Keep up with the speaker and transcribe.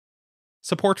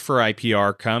Support for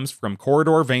IPR comes from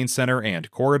Corridor Vein Center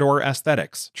and Corridor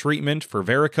Aesthetics, treatment for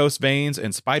varicose veins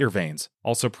and spider veins,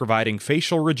 also providing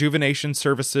facial rejuvenation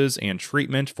services and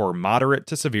treatment for moderate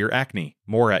to severe acne.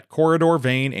 More at Corridor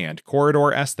Vein and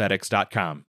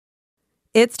CorridorAesthetics.com.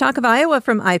 It's Talk of Iowa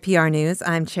from IPR News.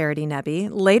 I'm Charity Nebbe.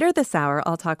 Later this hour,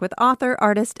 I'll talk with author,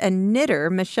 artist, and knitter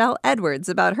Michelle Edwards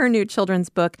about her new children's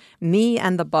book, Me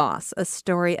and the Boss, a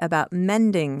story about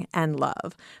mending and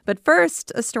love. But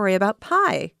first, a story about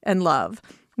pie and love.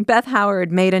 Beth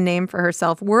Howard made a name for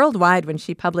herself worldwide when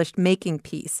she published Making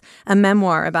Peace, a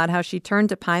memoir about how she turned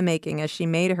to pie making as she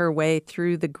made her way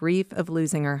through the grief of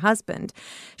losing her husband.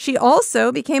 She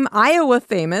also became Iowa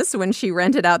famous when she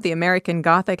rented out the American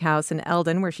Gothic House in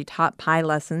Eldon, where she taught pie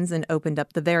lessons and opened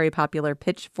up the very popular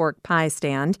Pitchfork Pie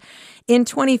stand. In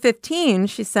 2015,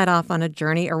 she set off on a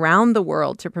journey around the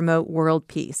world to promote world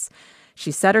peace.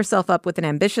 She set herself up with an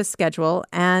ambitious schedule,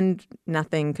 and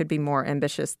nothing could be more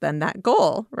ambitious than that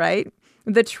goal, right?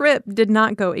 The trip did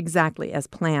not go exactly as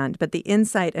planned, but the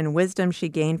insight and wisdom she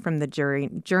gained from the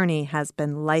journey has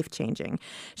been life-changing.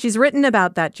 She's written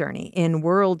about that journey in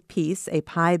World Peace, a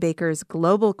pie baker's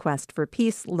global quest for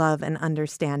peace, love, and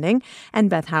understanding. And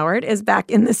Beth Howard is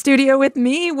back in the studio with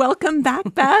me. Welcome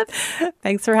back, Beth.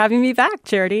 Thanks for having me back,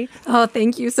 Charity. Oh,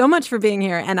 thank you so much for being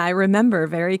here. And I remember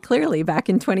very clearly back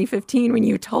in 2015 when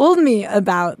you told me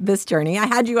about this journey. I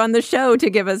had you on the show to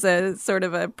give us a sort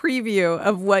of a preview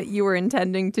of what you were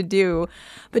intending to do.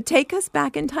 But take us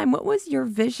back in time. What was your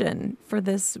vision for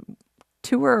this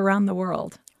tour around the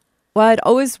world? Well, I'd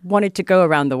always wanted to go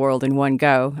around the world in one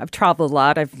go. I've traveled a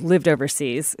lot. I've lived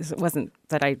overseas. It wasn't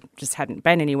that I just hadn't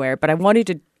been anywhere, but I wanted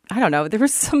to, I don't know, there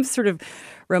was some sort of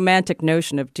romantic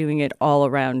notion of doing it all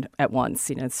around at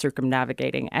once,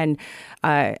 circumnavigating. And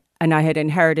I had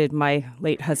inherited my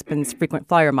late husband's frequent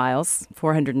flyer miles,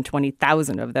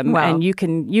 420,000 of them. Wow. And you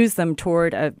can use them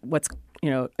toward a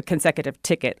consecutive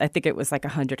ticket. I think it was like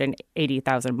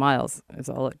 180,000 miles is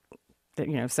all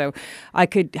it, so I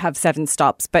could have 7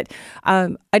 stops. But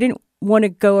I didn't want to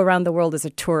go around the world as a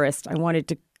tourist. I wanted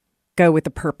to go with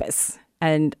a purpose.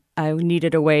 And I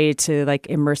needed a way to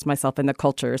immerse myself in the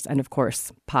cultures and, of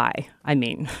course, pie.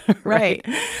 Right.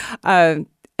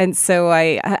 And so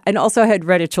I also had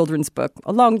read a children's book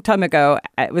a long time ago.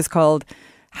 It was called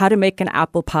How to Make an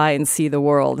Apple Pie and See the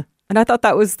World. And I thought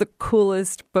that was the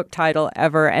coolest book title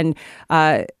ever. And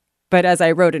but as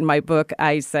I wrote in my book,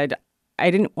 I said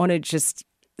I didn't want to just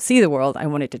see the world. I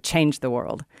wanted to change the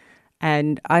world.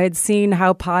 And I had seen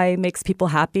how pie makes people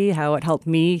happy, how it helped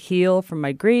me heal from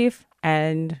my grief.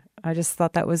 And I just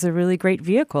thought that was a really great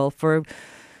vehicle for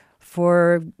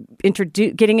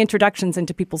getting introductions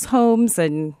into people's homes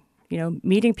and,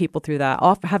 meeting people through that,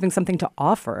 having something to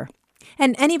offer.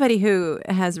 And anybody who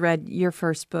has read your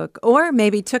first book or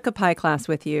maybe took a pie class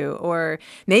with you or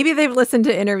maybe they've listened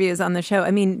to interviews on the show,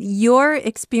 your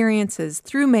experiences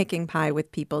through making pie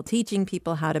with people, teaching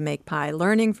people how to make pie,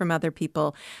 learning from other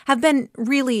people have been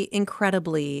really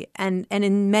incredibly and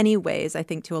in many ways, I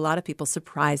think to a lot of people,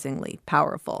 surprisingly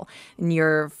powerful. In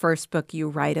your first book, you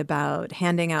write about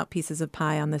handing out pieces of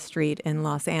pie on the street in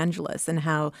Los Angeles and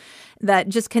how that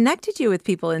just connected you with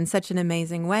people in such an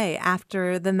amazing way.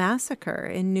 After the massacre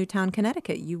in Newtown,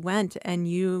 Connecticut, you went and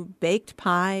you baked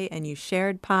pie and you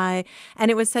shared pie, and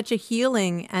it was such a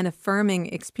healing and affirming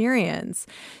experience.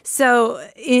 So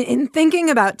in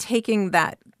thinking about taking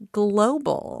that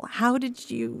global, how did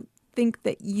you think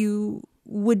that you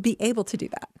would be able to do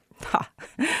that?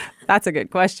 That's a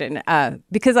good question,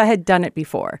 because I had done it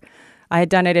before. I had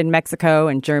done it in Mexico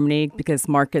and Germany because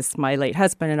Marcus, my late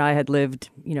husband, and I had lived,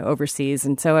 overseas.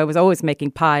 And so I was always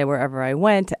making pie wherever I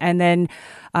went. And then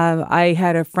I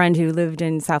had a friend who lived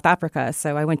in South Africa.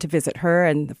 So I went to visit her.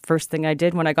 And the first thing I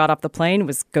did when I got off the plane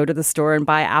was go to the store and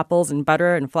buy apples and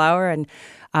butter and flour. And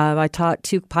I taught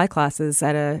 2 pie classes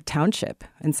at a township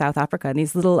in South Africa. And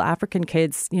these little African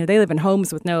kids, they live in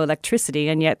homes with no electricity.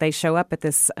 And yet they show up at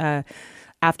this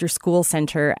after school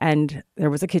center. And there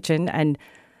was a kitchen. And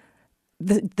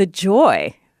the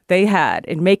joy they had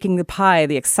in making the pie,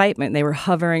 the excitement, they were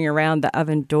hovering around the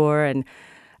oven door and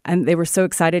they were so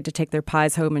excited to take their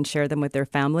pies home and share them with their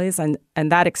families. And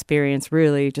that experience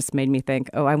really just made me think,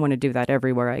 I want to do that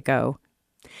everywhere I go.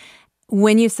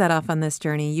 When you set off on this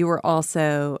journey, you were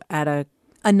also at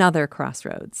another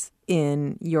crossroads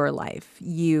in your life.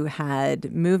 You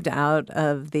had moved out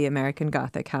of the American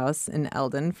Gothic house in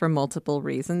Eldon for multiple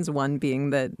reasons, one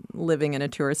being that living in a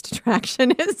tourist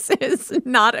attraction is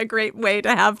not a great way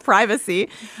to have privacy.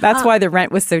 That's why the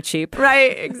rent was so cheap.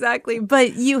 Right, exactly.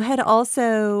 But you had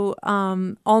also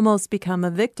almost become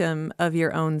a victim of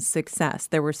your own success.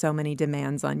 There were so many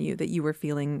demands on you that you were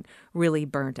feeling really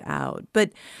burnt out.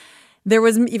 But there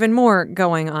was even more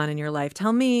going on in your life.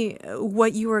 Tell me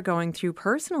what you were going through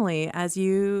personally as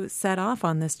you set off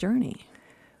on this journey.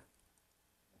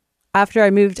 After I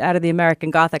moved out of the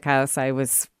American Gothic house, I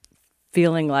was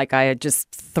feeling like I had just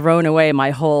thrown away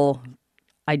my whole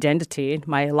identity,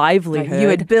 my livelihood. You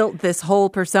had built this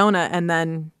whole persona and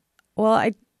then...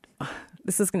 Well,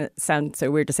 this is going to sound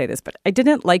so weird to say this, but I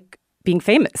didn't like being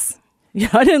famous.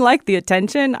 I didn't like the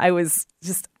attention. I was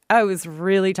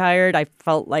really tired. I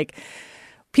felt like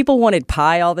people wanted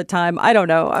pie all the time. I don't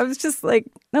know. I was just like,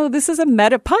 no, this is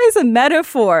pie is a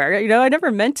metaphor. I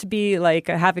never meant to be like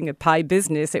having a pie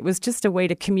business. It was just a way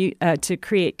to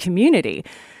create community.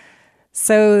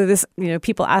 So this,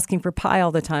 people asking for pie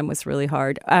all the time was really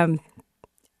hard. I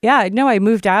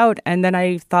moved out and then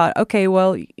I thought, okay,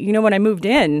 well, when I moved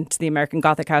in to the American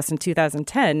Gothic house in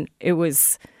 2010, it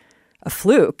was a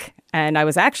fluke. And I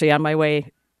was actually on my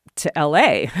way to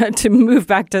LA to move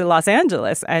back to Los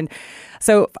Angeles. And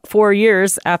so 4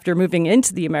 years after moving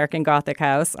into the American Gothic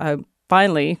house, I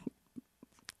finally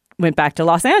went back to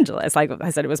Los Angeles. Like I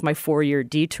said, it was my 4-year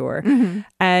detour. Mm-hmm.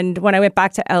 And when I went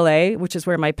back to LA, which is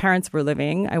where my parents were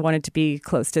living, I wanted to be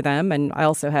close to them. And I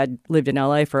also had lived in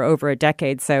LA for over a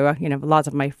decade. So, lots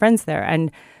of my friends there.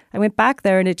 And I went back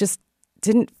there and it just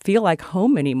didn't feel like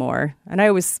home anymore. And I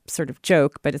always sort of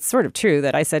joke, but it's sort of true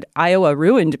that I said, Iowa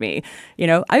ruined me.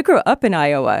 I grew up in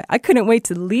Iowa. I couldn't wait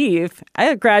to leave. I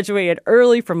had graduated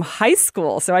early from high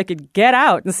school so I could get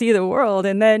out and see the world.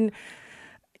 And then,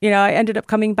 I ended up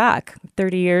coming back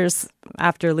 30 years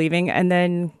after leaving. And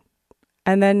then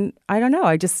I don't know,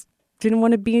 I just didn't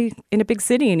want to be in a big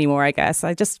city anymore, I guess.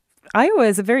 Iowa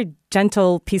is a very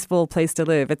gentle, peaceful place to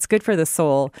live. It's good for the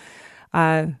soul.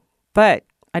 But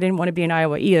I didn't want to be in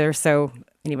Iowa either. So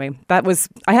anyway,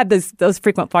 I had those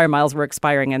frequent flyer miles were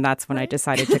expiring, and that's when I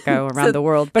decided to go around the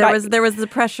world. But there was the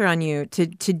pressure on you to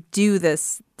do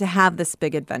this, to have this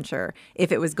big adventure.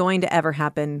 If it was going to ever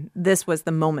happen, this was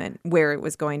the moment where it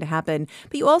was going to happen.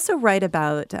 But you also write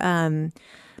about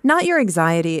not your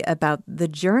anxiety about the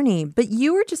journey, but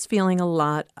you were just feeling a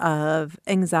lot of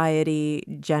anxiety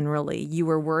generally. You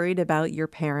were worried about your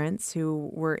parents who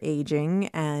were aging,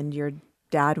 and your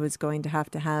dad was going to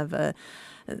have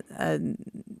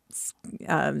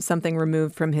something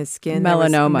removed from his skin.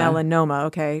 Melanoma.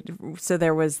 Okay. So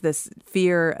there was this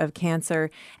fear of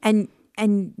cancer, and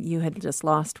you had just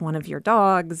lost one of your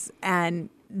dogs, and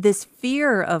this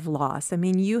fear of loss. I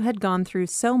mean, you had gone through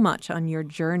so much on your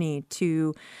journey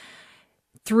through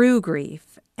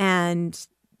grief and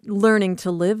learning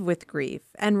to live with grief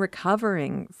and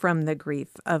recovering from the grief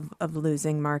of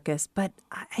losing Marcus. But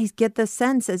I get the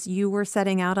sense as you were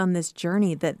setting out on this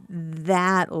journey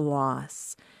that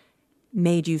loss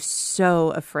made you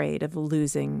so afraid of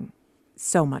losing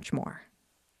so much more.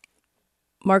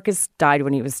 Marcus died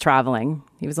when he was traveling.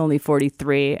 He was only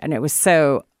 43, and it was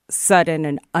so sudden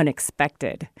and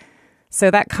unexpected. So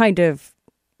that kind of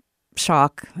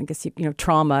shock, I guess,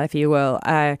 trauma, if you will,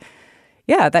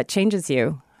 that changes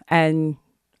you. And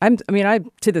I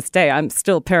to this day, I'm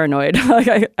still paranoid.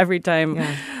 Every time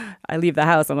I leave the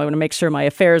house, I'm going to make sure my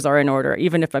affairs are in order,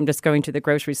 even if I'm just going to the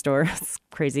grocery store. It's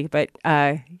crazy. But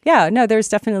there's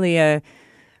definitely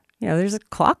there's a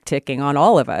clock ticking on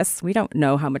all of us. We don't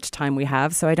know how much time we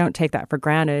have, so I don't take that for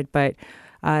granted. But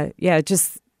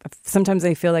just sometimes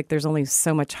I feel like there's only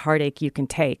so much heartache you can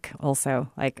take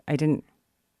also. Like I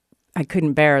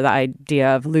couldn't bear the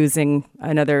idea of losing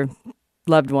another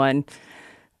loved one,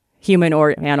 human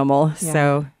or animal. Yeah.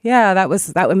 So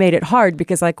that made it hard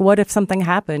because what if something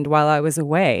happened while I was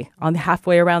away on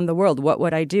halfway around the world? What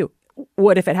would I do?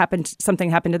 What if something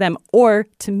happened to them or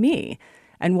to me?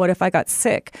 And what if I got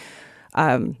sick?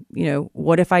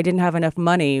 What if I didn't have enough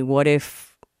money? What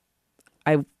if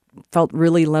I felt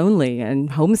really lonely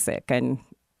and homesick? And,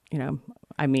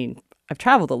 I've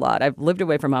traveled a lot. I've lived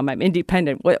away from home. I'm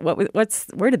independent.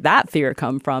 Where did that fear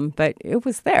come from? But it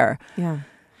was there. Yeah.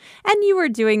 And you were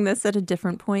doing this at a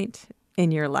different point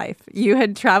in your life. You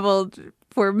had traveled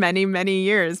for many, many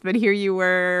years, but here you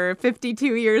were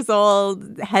 52 years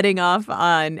old, heading off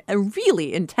on a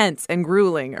really intense and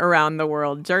grueling around the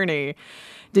world journey.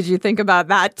 Did you think about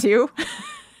that too?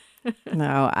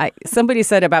 No. Somebody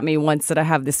said about me once that I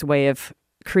have this way of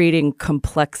creating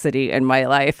complexity in my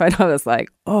life. And I was like,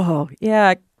 oh,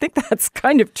 yeah, think that's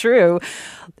kind of true.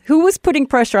 Who was putting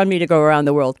pressure on me to go around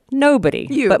the world?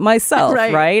 Nobody, but myself,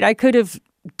 right? I could have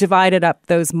divided up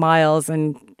those miles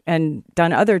and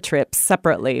done other trips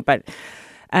separately, but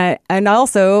and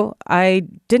also I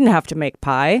didn't have to make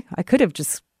pie. I could have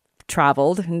just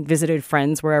traveled and visited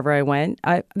friends wherever I went.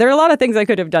 There are a lot of things I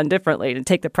could have done differently to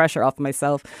take the pressure off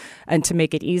myself and to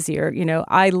make it easier.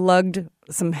 I lugged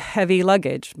some heavy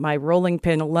luggage, my rolling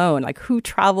pin alone. Like, who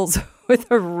travels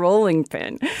with a rolling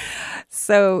pin?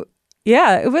 So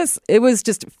yeah, it was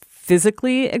just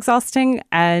physically exhausting.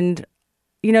 And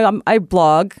I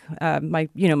blog my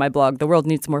blog, The World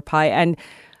Needs More Pie, and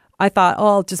I thought,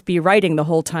 I'll just be writing the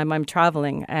whole time I'm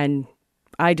traveling, and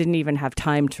I didn't even have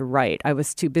time to write. I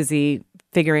was too busy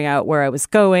figuring out where I was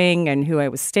going and who I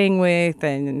was staying with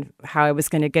and how I was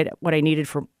going to get what I needed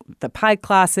for the pie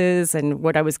classes and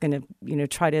what I was going to,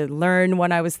 try to learn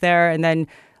when I was there, and then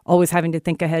always having to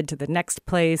think ahead to the next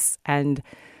place. And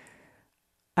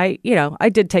I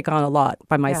did take on a lot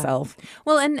by myself. Yeah.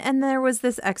 Well, and there was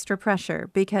this extra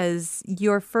pressure because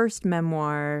your first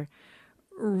memoir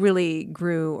really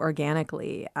grew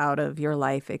organically out of your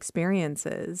life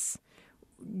experiences.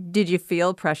 Did you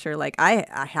feel pressure like, I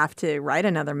have to write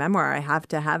another memoir, I have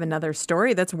to have another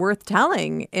story that's worth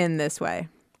telling in this way?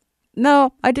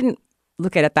 No, I didn't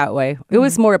look at it that way. It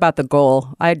was more about the goal.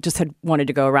 I just had wanted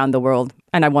to go around the world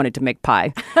and I wanted to make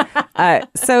pie.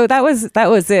 So that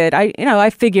was it. I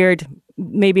figured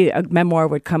maybe a memoir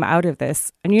would come out of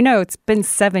this. And it's been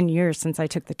 7 years since I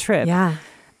took the trip. Yeah.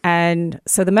 And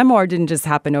so the memoir didn't just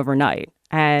happen overnight.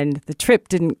 And the trip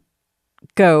didn't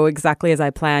go exactly as I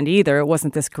planned either. It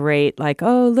wasn't this great, like,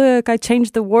 oh, look, I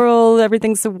changed the world.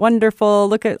 Everything's so wonderful.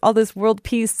 Look at all this world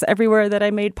peace everywhere that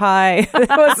I made pie. It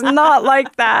was not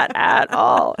like that at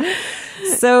all.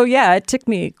 So, yeah, it took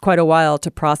me quite a while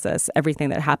to process everything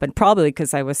that happened, probably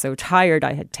because I was so tired.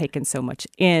 I had taken so much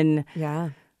in. Yeah.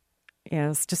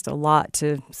 It's just a lot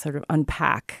to sort of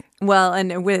unpack. Well,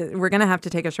 and we're going to have to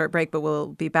take a short break, but we'll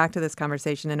be back to this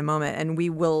conversation in a moment, and we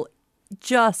will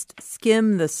just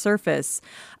skim the surface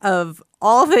of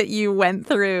all that you went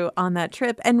through on that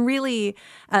trip. And really,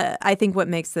 I think what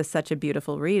makes this such a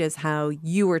beautiful read is how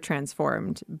you were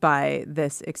transformed by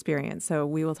this experience. So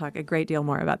we will talk a great deal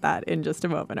more about that in just a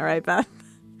moment. All right, Beth?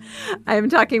 I'm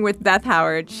talking with Beth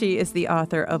Howard. She is the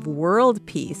author of World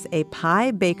Peace, a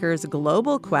pie baker's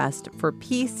global quest for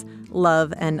peace,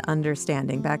 love, and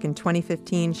understanding. Back in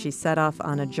 2015, she set off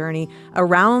on a journey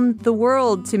around the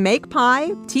world to make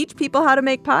pie, teach people how to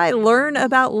make pie, learn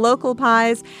about local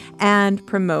pies, and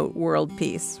promote world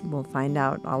peace. We'll find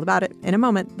out all about it in a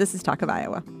moment. This is Talk of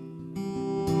Iowa.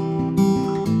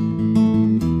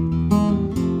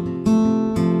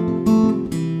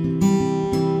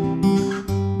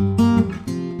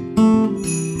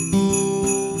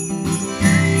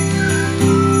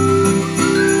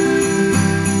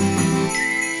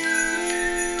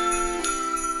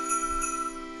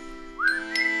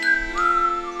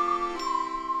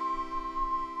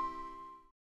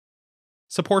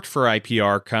 Support for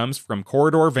IPR comes from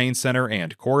Corridor Vein Center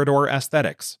and Corridor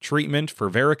Aesthetics, treatment for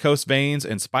varicose veins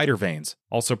and spider veins,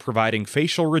 also providing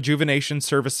facial rejuvenation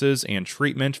services and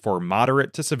treatment for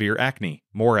moderate to severe acne.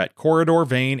 More at Corridor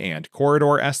Vein and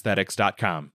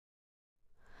CorridorAesthetics.com.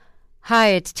 Hi,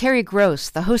 it's Terry Gross,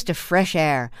 the host of Fresh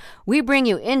Air. We bring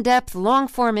you in-depth,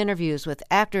 long-form interviews with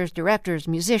actors, directors,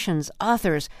 musicians,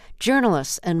 authors,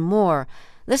 journalists, and more.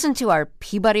 Listen to our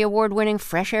Peabody Award-winning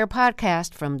Fresh Air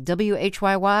podcast from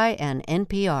WHYY and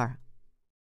NPR.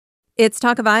 It's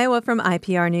Talk of Iowa from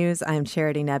IPR News. I'm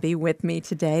Charity Nebbe. With me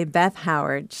today, Beth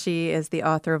Howard. She is the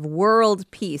author of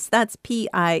World Peace. That's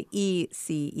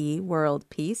P-I-E-C-E, World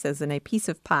Peace, as in a piece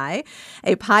of pie,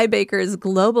 a pie baker's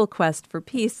global quest for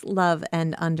peace, love,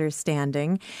 and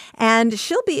understanding. And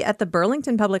she'll be at the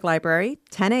Burlington Public Library,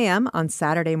 10 a.m. on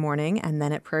Saturday morning, and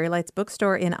then at Prairie Lights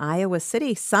Bookstore in Iowa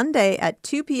City, Sunday at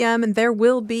 2 p.m. And there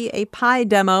will be a pie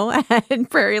demo at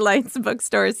Prairie Lights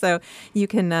Bookstore, so you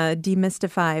can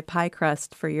demystify pie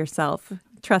crust for yourself.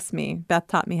 Trust me, Beth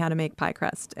taught me how to make pie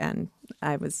crust, and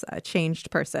I was a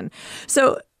changed person.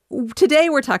 So today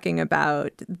we're talking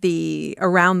about the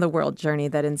around the world journey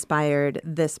that inspired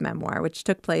this memoir, which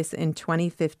took place in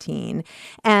 2015.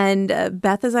 And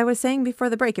Beth, as I was saying before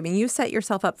the break, I mean, you set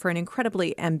yourself up for an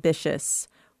incredibly ambitious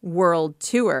world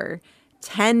tour,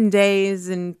 10 days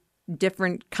in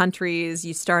different countries.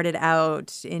 You started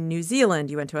out in New Zealand,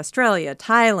 you went to Australia,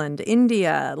 Thailand,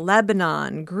 India,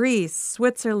 Lebanon, Greece,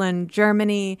 Switzerland,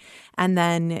 Germany, and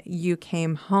then you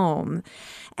came home.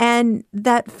 And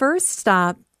that first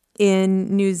stop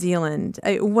in New Zealand,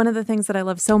 one of the things that I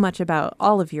love so much about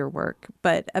all of your work,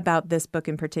 but about this book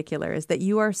in particular, is that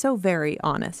you are so very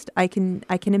honest. I can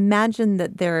imagine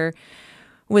that there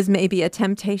was maybe a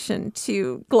temptation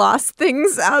to gloss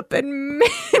things up and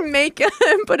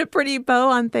put a pretty bow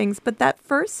on things. But that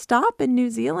first stop in New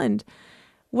Zealand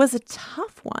was a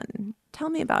tough one. Tell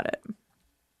me about it.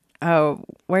 Oh,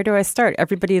 where do I start?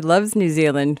 Everybody loves New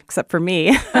Zealand except for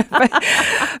me.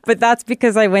 But that's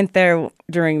because I went there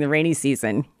during the rainy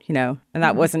season, and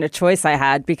that wasn't a choice I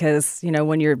had because,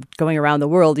 when you're going around the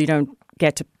world, you don't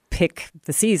get to pick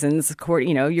the seasons.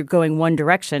 You're going one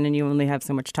direction and you only have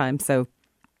so much time. So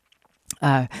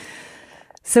I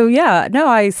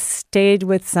stayed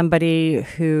with somebody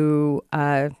who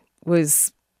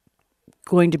was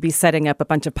going to be setting up a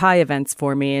bunch of pie events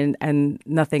for me, and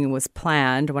nothing was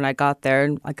planned when I got there.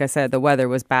 And like I said, the weather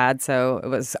was bad, so it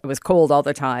was cold all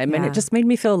the time, and it just made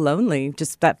me feel lonely.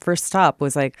 Just that first stop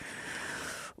was like,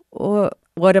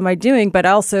 what am I doing? But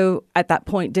also at that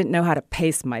point didn't know how to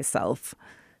pace myself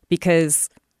because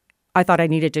I thought I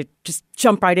needed to just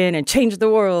jump right in and change the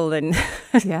world, and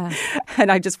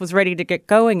and I just was ready to get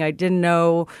going. I didn't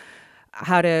know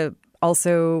how to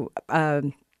also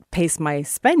pace my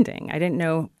spending. I didn't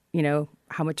know,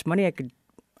 how much money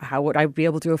how would I be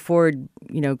able to afford,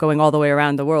 going all the way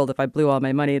around the world if I blew all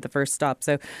my money at the first stop.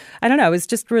 So I don't know. I was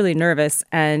just really nervous,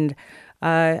 and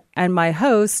my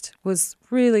host was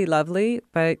really lovely,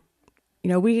 but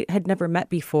we had never met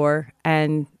before,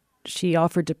 and she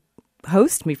offered to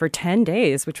host me for 10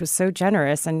 days, which was so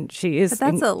generous. And she is. But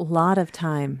that's a lot of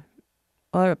time.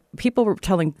 People were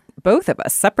telling both of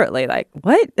us separately, like,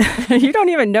 what? You don't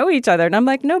even know each other. And I'm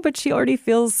like, no, but she already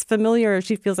feels familiar.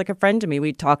 She feels like a friend to me.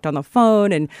 We talked on the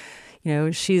phone, and,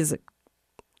 she's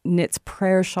knits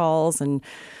prayer shawls, and,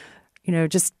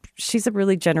 she's a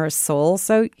really generous soul.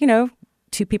 So,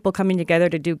 two people coming together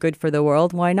to do good for the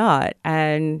world, why not?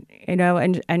 And,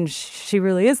 and she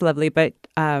really is lovely. But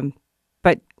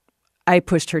I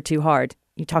pushed her too hard.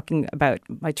 You're talking about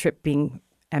my trip being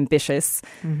ambitious.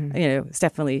 It's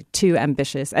definitely too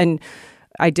ambitious. And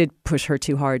I did push her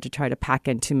too hard to try to pack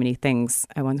in too many things.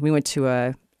 We went to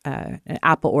an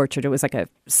apple orchard. It was like a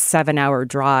 7-hour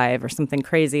drive or something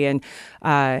crazy, and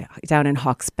down in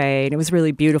Hawke's Bay. And it was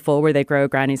really beautiful where they grow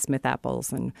Granny Smith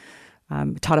apples. And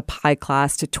taught a pie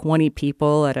class to 20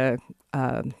 people at a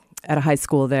high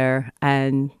school there.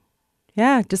 And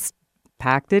just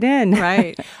packed it in.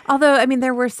 Right. Although,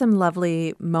 there were some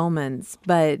lovely moments,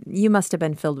 but you must have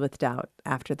been filled with doubt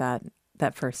after that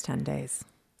first 10 days.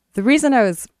 The reason I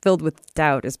was filled with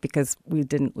doubt is because we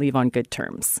didn't leave on good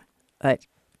terms.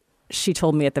 She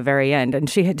told me at the very end, and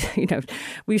she had,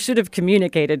 we should have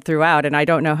communicated throughout, and I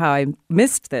don't know how I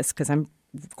missed this because I'm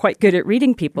quite good at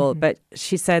reading people, but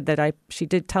she said that she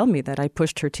did tell me that I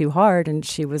pushed her too hard, and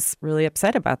she was really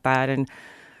upset about that, and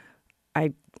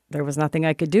there was nothing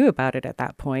I could do about it at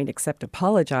that point except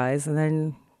apologize, and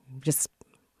then just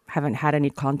haven't had any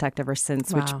contact ever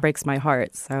since, which breaks my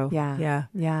heart. So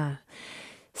yeah.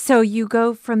 So you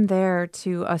go from there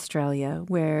to Australia,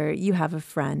 where you have a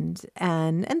friend,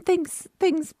 and things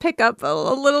pick up a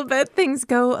little bit. Things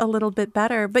go a little bit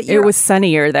better, but it was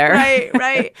sunnier there.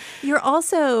 Right. You're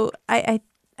also, I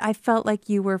felt like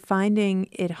you were finding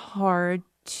it hard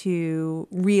to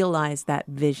realize that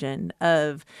vision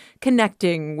of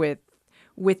connecting with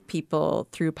people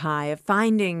through pie, of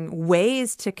finding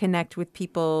ways to connect with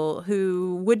people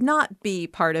who would not be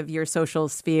part of your social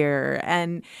sphere,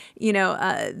 and,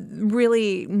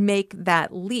 really make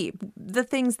that leap. The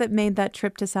things that made that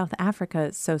trip to South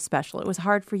Africa so special. It was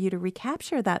hard for you to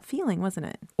recapture that feeling, wasn't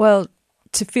it? Well,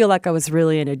 to feel like I was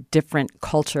really in a different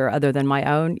culture other than my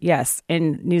own, yes.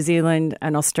 In New Zealand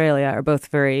and Australia are both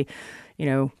very,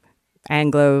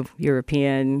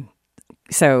 Anglo-European.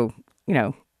 So,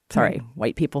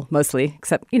 white people mostly,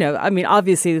 except,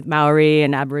 obviously Maori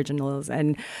and Aboriginals.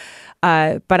 And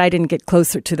but I didn't get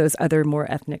closer to those other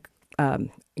more ethnic,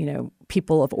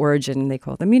 people of origin, they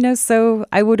call them, So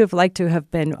I would have liked to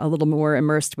have been a little more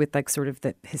immersed with like sort of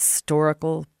the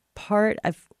historical part,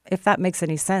 if that makes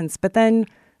any sense. But then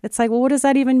it's like, well, what does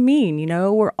that even mean?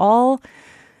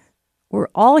 We're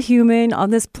all human on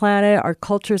this planet. Our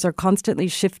cultures are constantly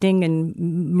shifting and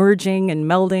merging and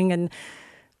melding. And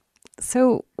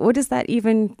so what does that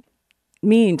even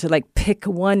mean to like pick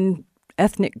one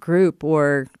ethnic group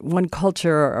or one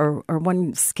culture or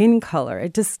one skin color?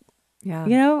 It just,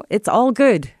 it's all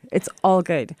good. It's all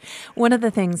good. One of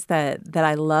the things that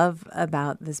I love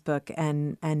about this book,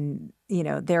 and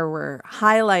there were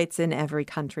highlights in every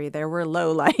country. There were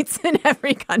lowlights in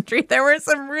every country. There were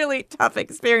some really tough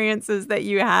experiences that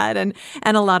you had, and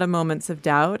a lot of moments of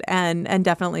doubt, and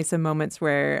definitely some moments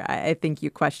where I think you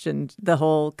questioned the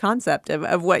whole concept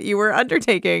of what you were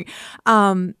undertaking.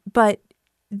 But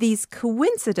these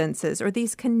coincidences or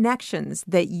these connections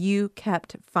that you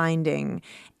kept finding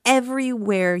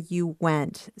everywhere you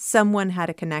went, someone had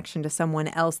a connection to someone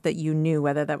else that you knew,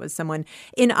 whether that was someone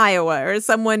in Iowa or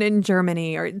someone in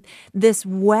Germany, or this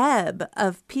web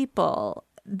of people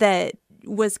that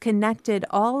was connected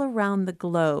all around the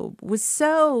globe was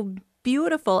so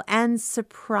beautiful and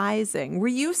surprising. Were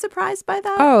you surprised by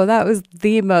that? Oh, that was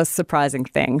the most surprising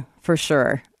thing, for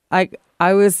sure. I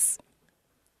was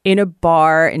in a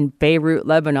bar in Beirut,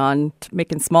 Lebanon,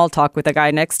 making small talk with a guy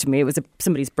next to me. It was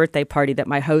somebody's birthday party that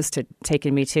my host had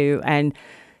taken me to, and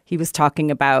he was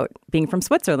talking about being from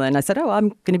Switzerland. I said, "Oh, I'm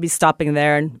going to be stopping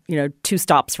there, and 2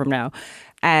 stops from now."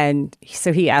 And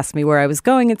so he asked me where I was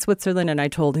going in Switzerland, and I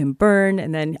told him Bern.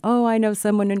 And then, "Oh, I know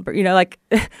someone in Bern." Like,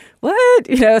 what?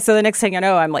 So the next thing I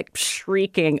know, I'm like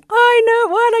shrieking, "I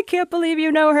know what? I can't believe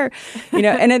you know her."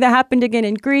 And then that happened again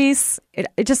in Greece.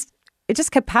 It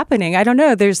just kept happening. I don't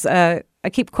know. I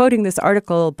keep quoting this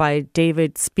article by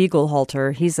David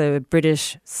Spiegelhalter. He's a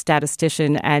British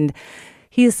statistician, and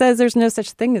he says there's no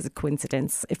such thing as a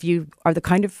coincidence. If you are the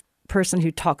kind of person who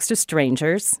talks to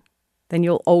strangers, then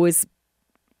you'll always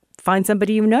find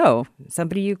somebody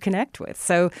somebody you connect with.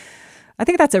 So I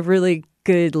think that's a really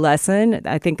good lesson.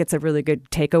 I think it's a really good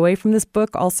takeaway from this book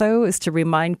also, is to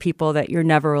remind people that you're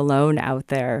never alone out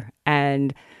there,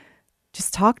 and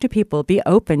just talk to people. Be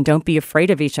open. Don't be afraid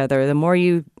of each other. The more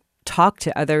you talk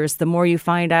to others, the more you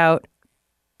find out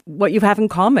what you have in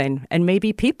common, and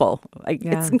maybe people.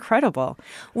 It's incredible.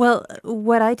 Well,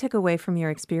 what I took away from your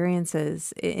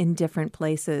experiences in different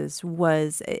places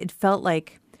was it felt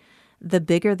like the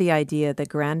bigger the idea, the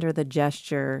grander the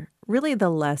gesture, really the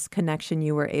less connection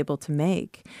you were able to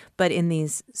make. But in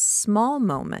these small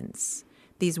moments,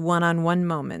 these one-on-one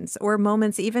moments, or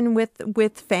moments even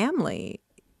with family,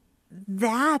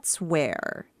 that's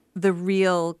where the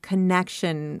real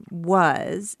connection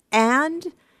was. And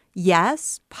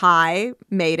yes, pie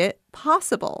made it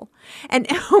possible. And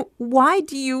why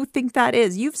do you think that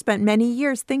is? You've spent many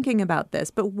years thinking about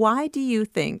this, but why do you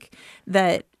think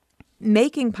that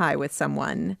making pie with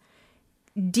someone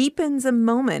deepens a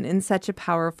moment in such a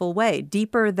powerful way,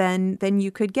 deeper than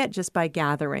you could get just by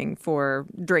gathering for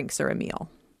drinks or a meal?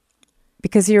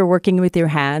 Because you're working with your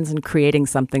hands and creating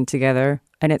something together,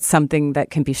 and it's something that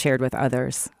can be shared with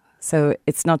others. So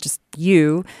it's not just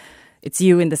you, it's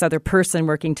you and this other person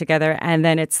working together, and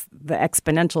then it's the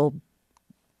exponential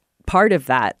part of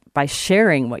that by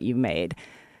sharing what you made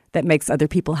that makes other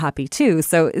people happy too.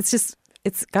 So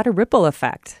it's got a ripple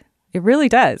effect. It really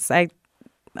does. I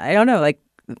don't know, like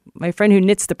my friend who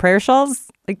knits the prayer shawls,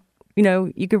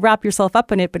 you could wrap yourself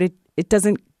up in it, but it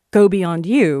doesn't go beyond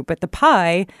you. But the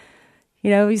pie,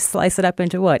 you slice it up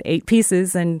into 8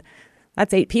 pieces, and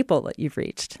that's 8 people that you've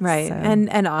reached. Right. So.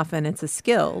 And often it's a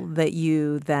skill that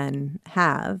you then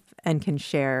have and can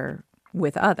share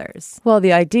with others. Well,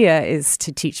 the idea is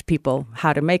to teach people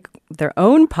how to make their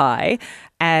own pie,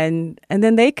 and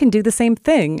then they can do the same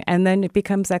thing, and then it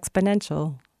becomes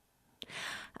exponential.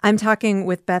 I'm talking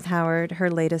with Beth Howard. Her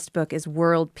latest book is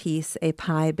World Peace, a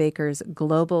Pie Baker's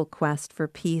Global Quest for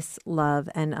Peace, Love,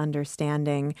 and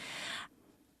Understanding.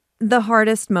 The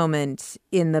hardest moment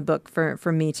in the book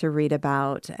for me to read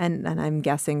about, and I'm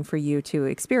guessing for you to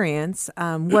experience,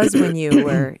 was when you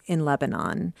were in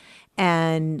Lebanon.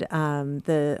 And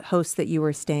the host that you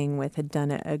were staying with had done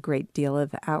a great deal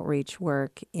of outreach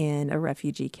work in a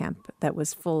refugee camp that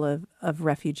was full of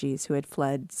refugees who had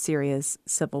fled Syria's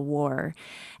civil war.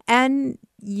 And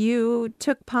you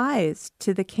took pies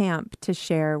to the camp to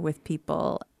share with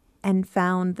people, and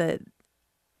found that,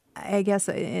 I guess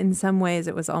in some ways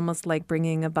it was almost like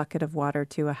bringing a bucket of water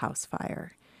to a house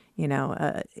fire.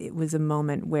 It was a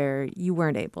moment where you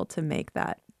weren't able to make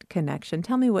that connection.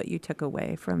 Tell me what you took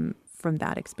away from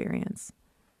that experience.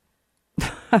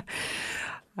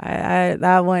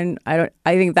 That one, I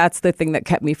think that's the thing that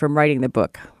kept me from writing the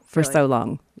book for so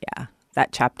long. Yeah,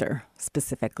 that chapter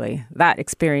specifically, that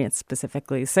experience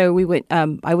specifically. So we went.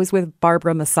 I was with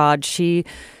Barbara Masad. She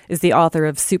is the author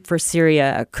of Soup for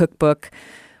Syria, a cookbook.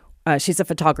 She's a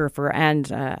photographer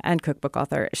and cookbook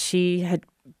author. She had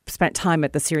spent time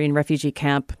at the Syrian refugee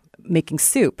camp making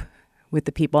soup with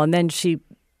the people, and then she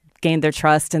gained their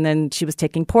trust, and then she was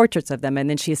taking portraits of them, and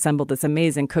then she assembled this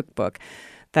amazing cookbook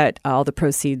that all the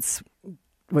proceeds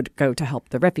would go to help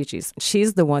the refugees.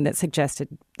 She's the one that suggested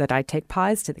that I take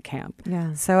pies to the camp.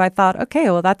 Yeah. So I thought, okay,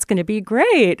 well, that's going to be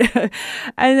great.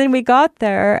 And then we got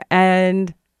there,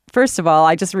 and first of all,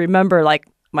 I just remember like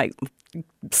my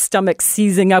stomach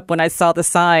seizing up when I saw the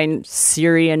sign,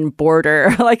 Syrian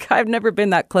border. Like, I've never been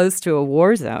that close to a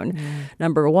war zone,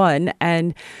 number one.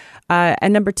 And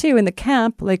number two, in the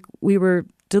camp, like, we were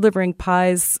delivering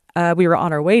pies. We were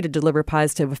on our way to deliver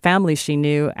pies to a family she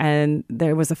knew, and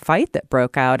there was a fight that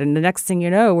broke out. And the next thing you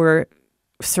know, we're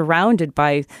surrounded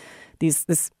by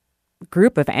this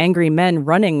group of angry men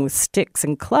running with sticks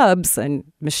and clubs and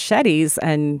machetes,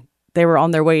 and they were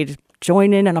on their way to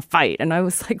join in a fight. And I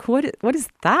was like, what is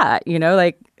that? You know,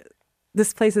 like,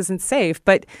 this place isn't safe.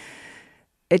 But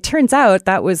it turns out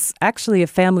that was actually a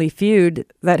family feud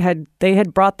that they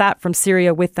had brought that from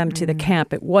Syria with them to the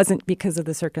camp. It wasn't because of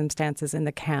the circumstances in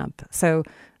the camp. So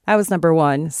that was number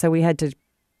one. So we had to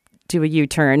do a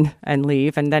U-turn and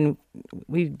leave. And then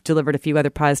we delivered a few other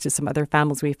pies to some other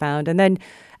families we found. And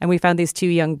we found these two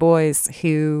young boys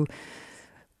who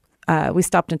we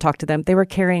stopped and talked to them. They were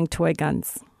carrying toy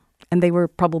guns, and they were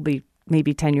probably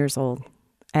maybe 10 years old.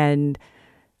 And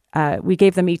we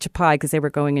gave them each a pie because they were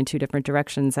going in two different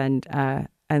directions. And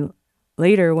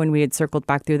later, when we had circled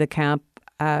back through the camp,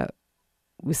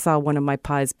 we saw one of my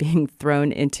pies being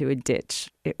thrown into a ditch.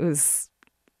 It was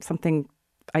something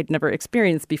I'd never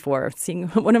experienced before, seeing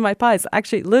one of my pies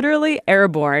actually literally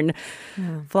airborne,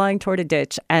 flying toward a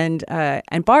ditch. And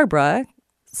Barbara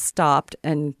stopped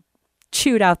and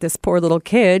chewed out this poor little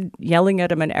kid, yelling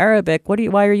at him in Arabic,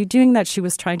 why are you doing that? She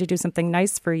was trying to do something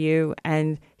nice for you.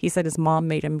 And he said his mom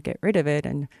made him get rid of it.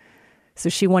 And so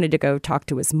she wanted to go talk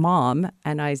to his mom.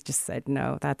 And I just said,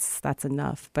 no, that's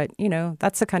enough. But, you know,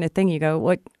 that's the kind of thing you go,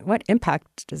 what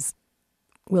impact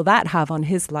will that have on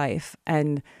his life?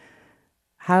 And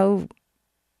how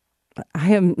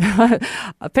I am,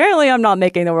 apparently I'm not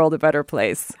making the world a better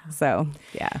place. So,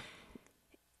 yeah.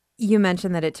 You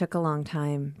mentioned that it took a long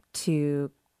time to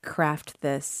craft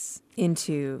this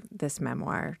into this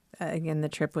memoir. Again, the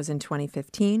trip was in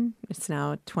 2015. It's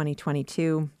now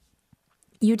 2022.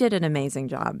 You did an amazing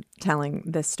job telling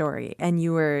this story. And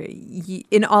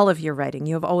in all of your writing,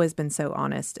 you have always been so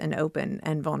honest and open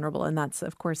and vulnerable. And that's,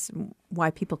 of course,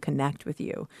 why people connect with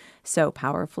you so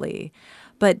powerfully.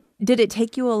 But did it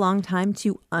take you a long time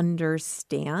to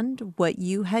understand what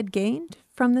you had gained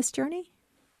from this journey?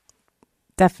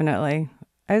 Definitely.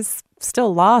 I was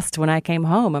still lost when I came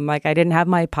home. I'm like, I didn't have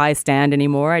my pie stand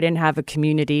anymore. I didn't have a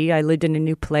community. I lived in a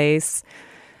new place.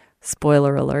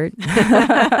 Spoiler alert.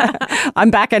 I'm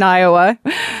back in Iowa.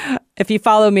 If you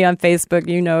follow me on Facebook,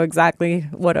 you know exactly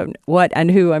what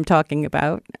and who I'm talking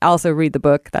about. Also read the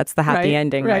book. That's the happy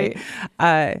ending, right?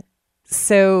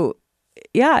 So,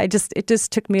 yeah, it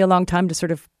just took me a long time to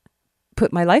sort of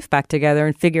put my life back together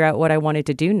and figure out what I wanted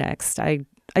to do next.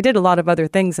 I did a lot of other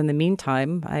things in the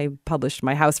meantime. I published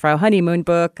my Hausfrau honeymoon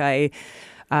book. I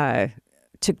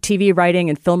took TV writing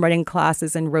and film writing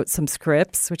classes and wrote some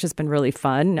scripts, which has been really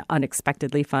fun,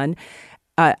 unexpectedly fun.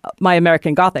 My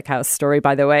American Gothic House story,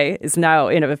 by the way, is now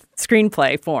in a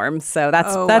screenplay form. So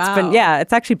that's been,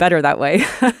 it's actually better that way,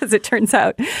 as it turns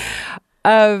out.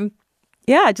 It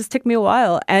just took me a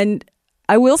while. And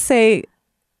I will say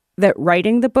that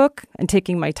writing the book and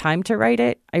taking my time to write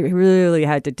it, I really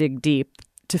had to dig deep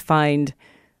to find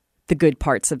the good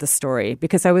parts of the story,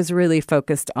 because I was really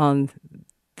focused on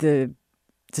the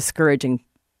discouraging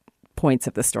points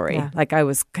of the story. Yeah. Like I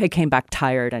came back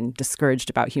tired and discouraged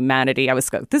about humanity.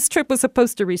 This trip was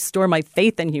supposed to restore my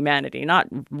faith in humanity, not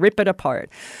rip it apart.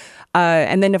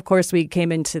 And then, of course, we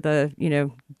came into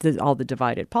all the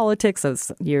divided politics,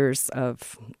 those years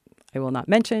of, I will not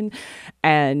mention.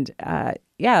 And so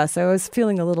I was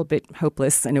feeling a little bit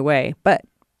hopeless in a way. But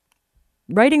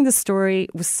writing the story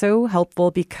was so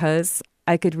helpful because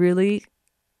I could really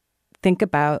think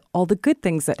about all the good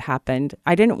things that happened.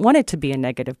 I didn't want it to be a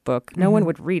negative book. No one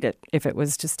would read it if it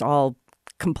was just all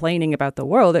complaining about the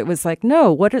world. It was like,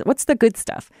 no, what's the good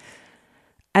stuff?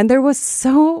 And there was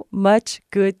so much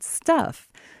good stuff,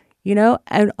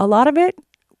 and a lot of it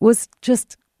was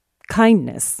just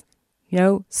kindness,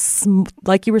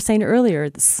 like you were saying earlier,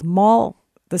 the small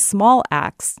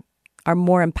acts are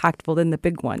more impactful than the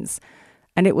big ones.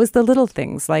 And it was the little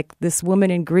things, like this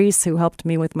woman in Greece who helped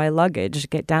me with my luggage,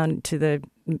 get on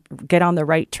the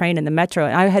right train in the metro.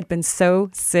 And I had been so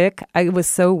sick. I was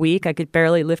so weak. I could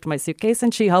barely lift my suitcase.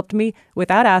 And she helped me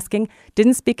without asking,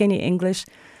 didn't speak any English.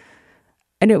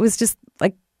 And it was just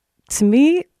like, to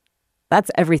me,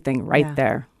 that's everything right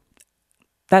there.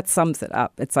 That sums it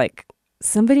up. It's like,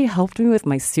 somebody helped me with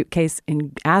my suitcase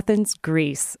in Athens,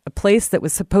 Greece, a place that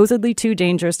was supposedly too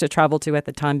dangerous to travel to at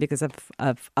the time because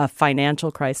of a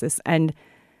financial crisis. And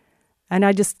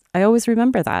I always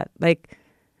remember that. Like,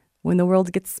 when the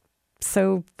world gets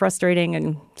so frustrating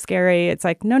and scary, it's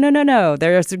like, no.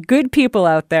 There's good people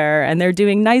out there and they're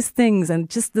doing nice things, and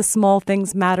just the small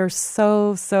things matter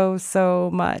so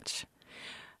much.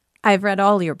 I've read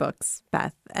all your books,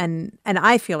 Beth, and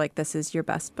I feel like this is your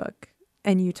best book.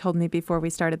 And you told me before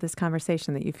we started this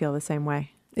conversation that you feel the same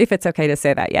way. If it's okay to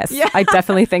say that, yes. Yeah. I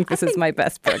definitely think this is my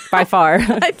best book by far.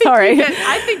 Sorry.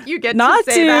 I think you get not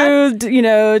to say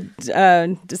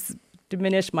that. Just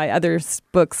diminish my other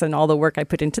books and all the work I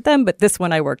put into them, but this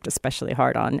one I worked especially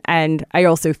hard on. And I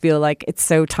also feel like it's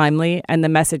so timely and the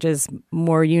message is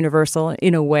more universal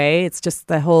in a way. It's just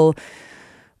the whole,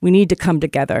 we need to come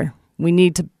together. We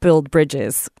need to build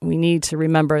bridges. We need to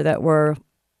remember that we're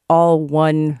all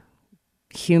one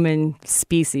human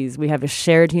species. We have a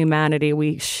shared humanity.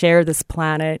 We share this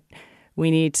planet. We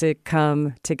need to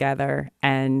come together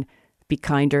and be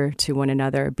kinder to one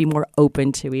another, be more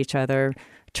open to each other,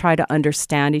 try to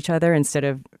understand each other instead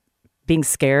of being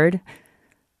scared.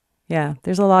 Yeah,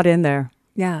 there's a lot in there.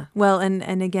 Yeah. Well,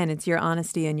 and again, it's your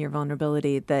honesty and your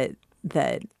vulnerability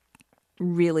that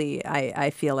really,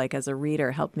 I feel like as a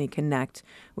reader, helped me connect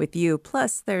with you.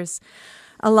 Plus, there's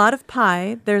a lot of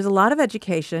pie. There's a lot of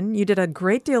education. You did a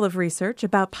great deal of research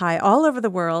about pie all over the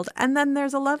world. And then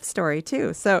there's a love story,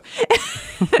 too. So,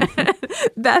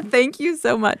 Beth, thank you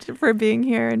so much for being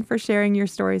here and for sharing your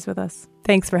stories with us.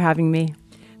 Thanks for having me.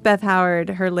 Beth Howard,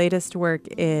 her latest work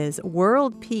is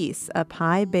World Peace, a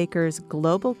pie baker's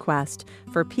global quest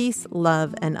for peace,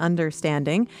 love, and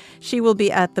understanding. She will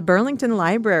be at the Burlington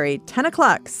Library, 10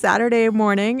 o'clock Saturday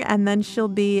morning, and then she'll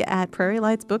be at Prairie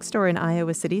Lights Bookstore in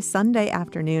Iowa City Sunday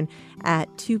afternoon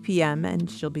at 2 p.m., and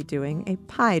she'll be doing a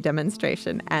pie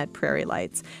demonstration at Prairie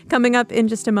Lights. Coming up in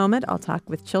just a moment, I'll talk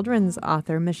with children's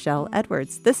author Michelle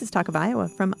Edwards. This is Talk of Iowa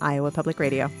from Iowa Public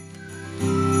Radio.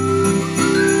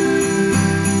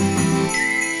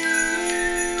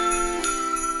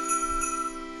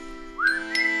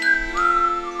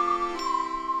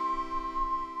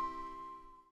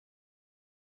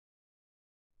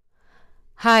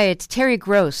 Hi, it's Terry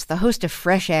Gross, the host of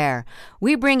Fresh Air.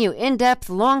 We bring you in-depth,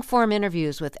 long-form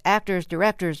interviews with actors,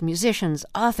 directors, musicians,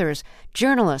 authors,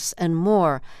 journalists, and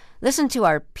more. Listen to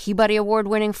our Peabody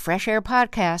Award-winning Fresh Air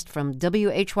podcast from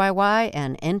WHYY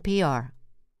and NPR.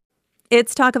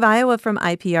 It's Talk of Iowa from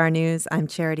IPR News. I'm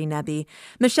Charity Nebbe.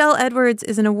 Michelle Edwards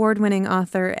is an award-winning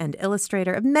author and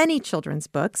illustrator of many children's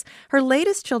books. Her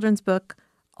latest children's book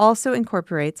also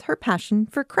incorporates her passion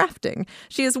for crafting.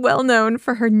 She is well known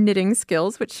for her knitting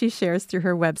skills, which she shares through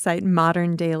her website,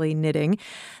 Modern Daily Knitting.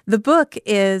 The book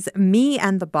is Me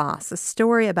and the Boss, a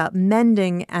story about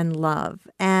mending and love,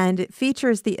 and it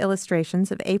features the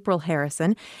illustrations of April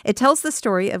Harrison. It tells the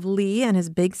story of Lee and his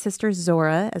big sister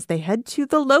Zora as they head to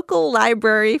the local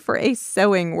library for a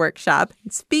sewing workshop.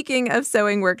 Speaking of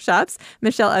sewing workshops,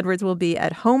 Michelle Edwards will be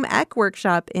at Home Ec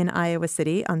Workshop in Iowa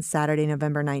City on Saturday,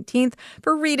 November 19th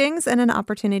for readings and an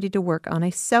opportunity to work on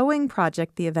a sewing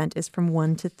project. The event is from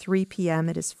 1 to 3 p.m.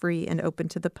 It is free and open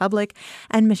to the public.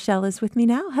 And Michelle is with me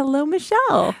now. Hello,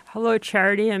 Michelle. Hello,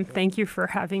 Charity, and thank you for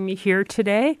having me here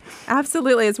today.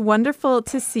 Absolutely. It's wonderful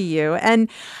to see you. And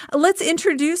let's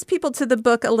introduce people to the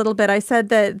book a little bit. I said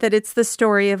that it's the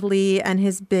story of Lee and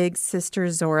his big sister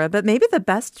Zora, but maybe the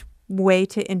best way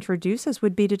to introduce us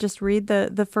would be to just read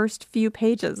the first few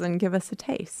pages and give us a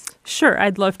taste. Sure,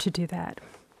 I'd love to do that.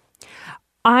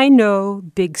 I know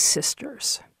big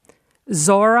sisters.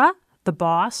 Zora, the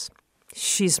boss,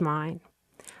 she's mine.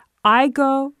 I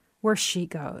go where she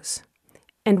goes,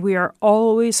 and we are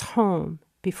always home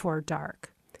before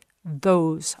dark.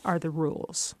 Those are the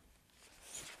rules.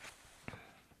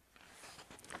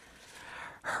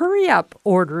 Hurry up,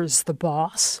 orders the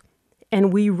boss,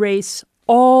 and we race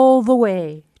all the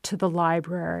way to the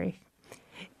library.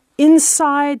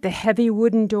 Inside the heavy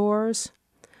wooden doors,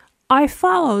 I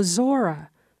follow Zora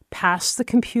past the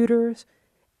computers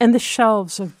and the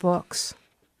shelves of books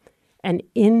and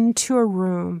into a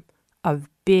room of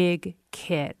big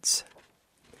kids.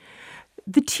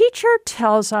 The teacher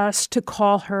tells us to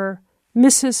call her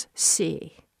Mrs.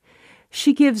 C.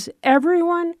 She gives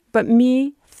everyone but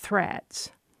me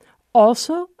threads,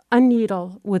 also a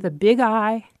needle with a big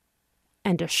eye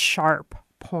and a sharp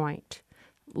point,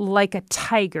 like a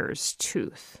tiger's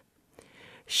tooth.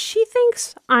 She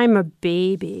thinks I'm a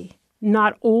baby,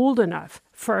 not old enough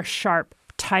for a sharp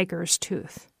tiger's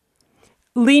tooth.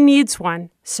 Lee needs one,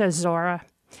 says Zora.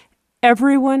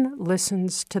 Everyone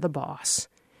listens to the boss.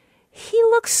 He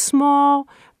looks small,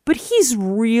 but he's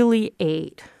really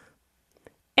 8.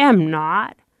 Am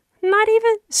not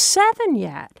even 7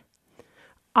 yet.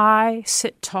 I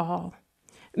sit tall.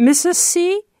 Mrs.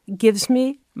 C gives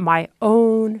me my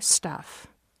own stuff.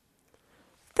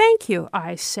 Thank you,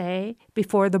 I say,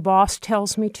 before the boss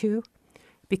tells me to,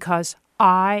 because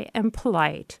I am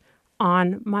polite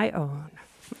on my own.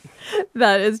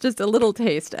 That is just a little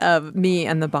taste of Me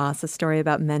and the Boss, a story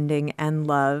about mending and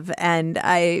love. And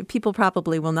people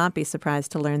probably will not be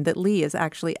surprised to learn that Lee is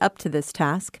actually up to this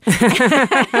task.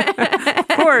 Of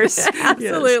course.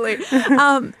 Absolutely.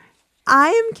 Yes. I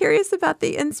am curious about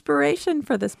the inspiration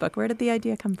for this book. Where did the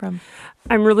idea come from?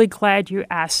 I'm really glad you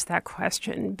asked that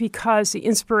question because the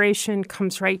inspiration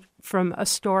comes right from a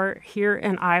store here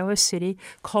in Iowa City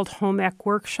called Home Ec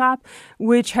Workshop,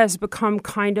 which has become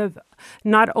kind of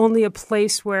not only a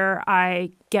place where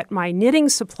I get my knitting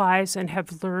supplies and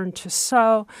have learned to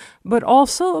sew, but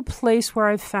also a place where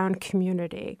I've found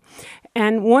community.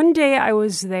 And one day I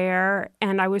was there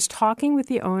and I was talking with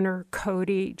the owner,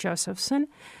 Cody Josephson,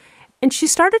 and she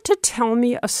started to tell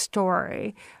me a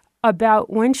story about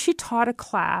when she taught a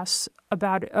class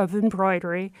of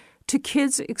embroidery to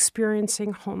kids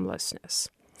experiencing homelessness.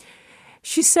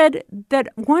 She said that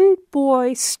one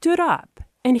boy stood up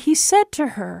and he said to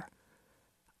her,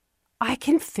 "I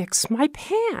can fix my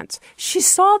pants." She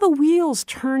saw the wheels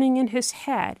turning in his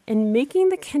head and making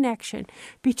the connection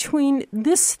between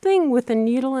this thing with a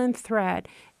needle and thread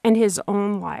and his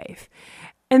own life.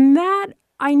 And that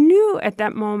I knew at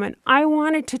that moment I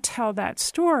wanted to tell that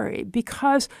story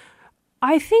because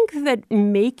I think that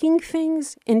making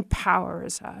things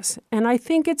empowers us. And I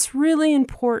think it's really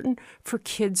important for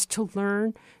kids to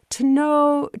learn to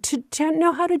know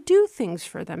how to do things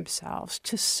for themselves,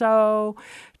 to sew,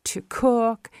 to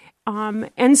cook.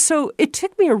 And so it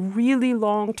took me a really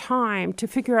long time to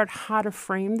figure out how to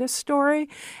frame this story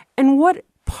and what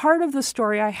part of the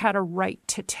story I had a right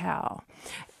to tell.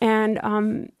 And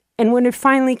when it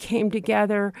finally came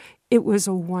together, it was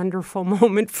a wonderful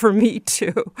moment for me,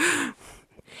 too.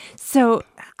 So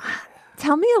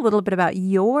tell me a little bit about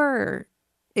your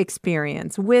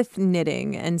experience with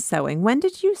knitting and sewing. When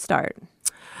did you start?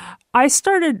 I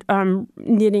started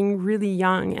knitting really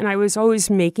young, and I was always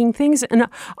making things. And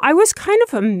I was kind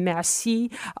of a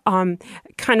messy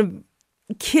kind of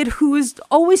kid who was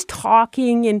always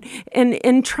talking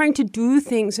and trying to do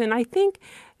things. And I think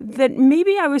that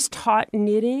maybe I was taught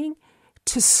knitting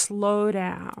to slow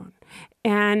down.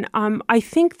 And I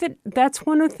think that that's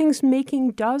one of the things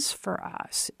making does for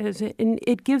us.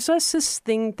 It gives us this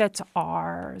thing that's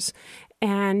ours,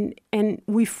 and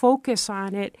we focus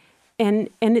on it, and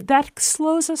that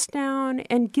slows us down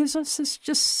and gives us this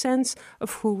just sense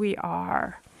of who we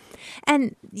are.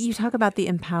 And you talk about the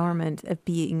empowerment of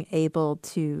being able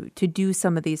to do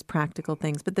some of these practical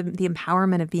things, but the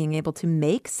empowerment of being able to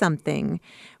make something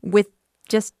with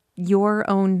just your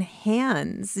own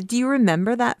hands. Do you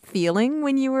remember that feeling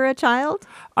when you were a child?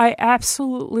 I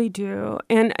absolutely do.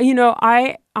 And,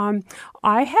 I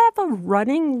have a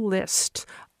running list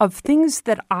of things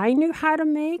that I knew how to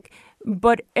make,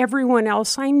 but everyone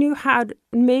else I knew how to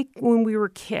make when we were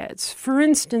kids. For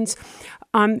instance,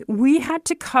 we had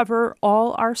to cover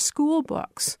all our school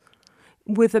books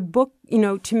with a book,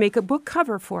 to make a book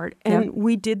cover for it. And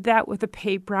we did that with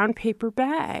a brown paper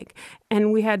bag.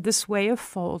 And we had this way of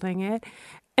folding it.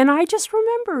 And I just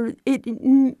remember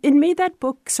it made that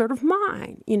book sort of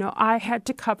mine. I had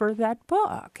to cover that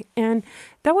book. And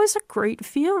that was a great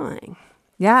feeling.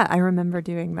 Yeah, I remember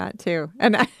doing that too.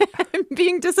 And I'm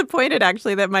being disappointed,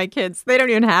 actually, that my kids, they don't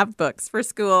even have books for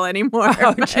school anymore.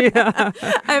 Oh, yeah.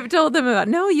 I've told them about,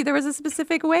 there was a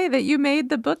specific way that you made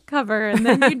the book cover and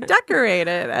then you decorate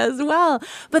it as well.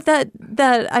 But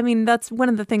that's one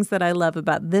of the things that I love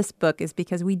about this book is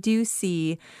because we do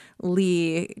see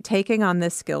Lee taking on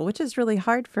this skill, which is really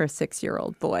hard for a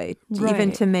 6-year-old boy,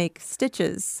 even to make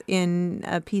stitches in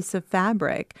a piece of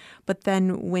fabric. But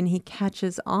then when he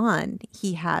catches on,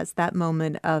 he has that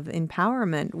moment of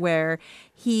empowerment where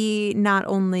he not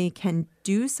only can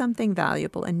do something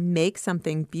valuable and make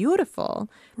something beautiful,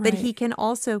 but he can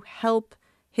also help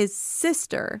his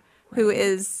sister, who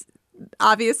is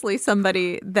obviously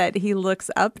somebody that he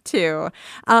looks up to.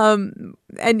 And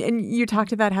you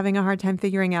talked about having a hard time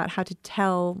figuring out how to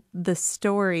tell the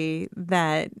story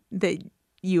that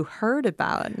you heard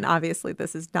about. And obviously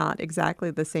this is not exactly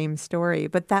the same story,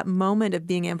 but that moment of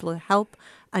being able to help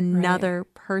another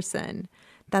person,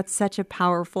 that's such a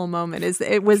powerful moment.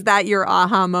 Was that your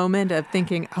aha moment of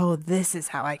thinking, oh, this is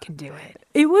how I can do it?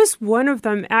 It was one of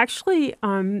them. Actually,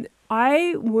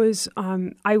 I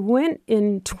went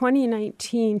in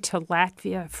 2019 to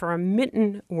Latvia for a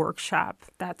mitten workshop.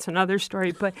 That's another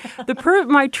story. But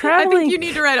my traveling... I think you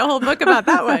need to write a whole book about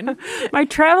that one. My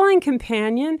traveling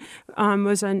companion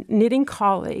was a knitting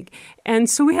colleague. And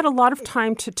so we had a lot of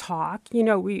time to talk.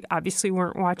 We obviously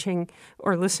weren't watching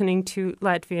or listening to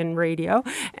Latvian radio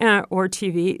or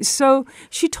TV. So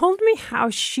she told me how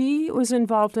she was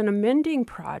involved in a mending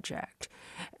project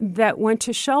that went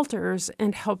to shelters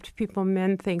and helped people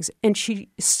mend things. And she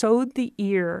sewed the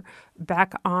ear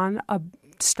back on a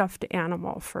stuffed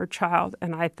animal for a child.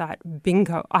 And I thought,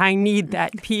 bingo, I need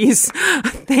that piece.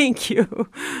 Thank you.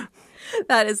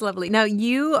 That is lovely. Now,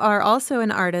 you are also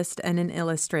an artist and an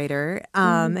illustrator,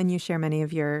 and you share many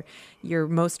of your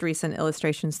most recent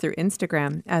illustrations through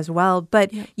Instagram as well.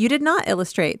 But you did not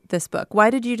illustrate this book. Why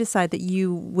did you decide that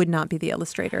you would not be the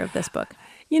illustrator of this book?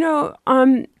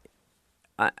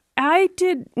 I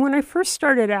did, when I first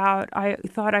started out, I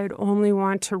thought I'd only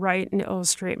want to write and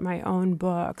illustrate my own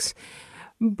books.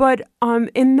 But,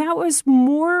 and that was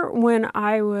more when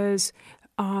I was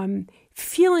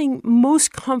feeling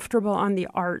most comfortable on the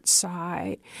art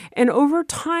side. And over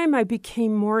time, I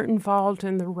became more involved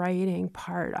in the writing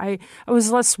part. I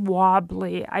was less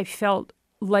wobbly. I felt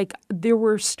like there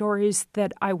were stories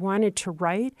that I wanted to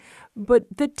write, but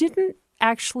that didn't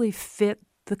actually fit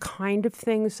the kind of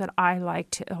things that I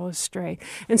like to illustrate.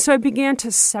 And so I began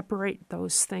to separate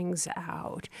those things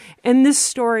out. And this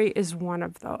story is one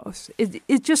of those.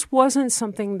 It just wasn't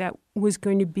something that was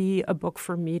going to be a book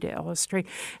for me to illustrate.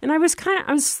 And I was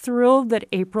thrilled that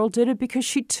April did it because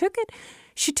she took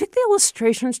the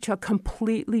illustrations to a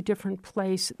completely different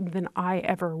place than I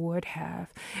ever would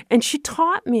have. And she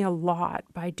taught me a lot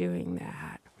by doing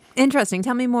that. Interesting.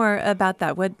 Tell me more about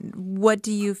that. What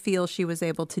do you feel she was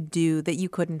able to do that you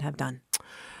couldn't have done?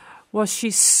 Well, she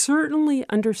certainly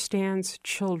understands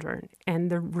children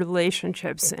and their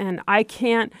relationships. And I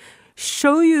can't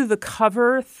show you the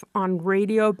cover on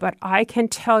radio, but I can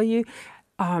tell you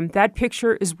that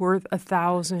picture is worth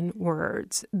 1,000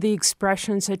 words. The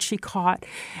expressions that she caught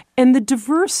and the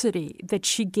diversity that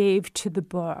she gave to the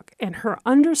book and her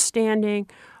understanding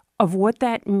of what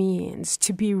that means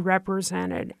to be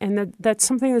represented. And that's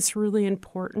something that's really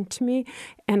important to me.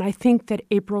 And I think that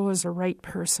April is the right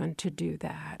person to do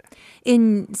that.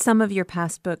 In some of your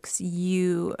past books,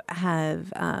 you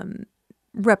have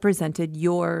represented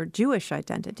your Jewish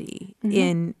identity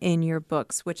in your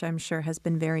books, which I'm sure has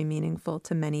been very meaningful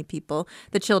to many people.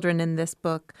 The children in this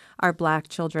book are Black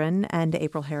children, and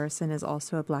April Harrison is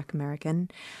also a Black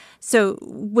American. So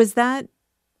was that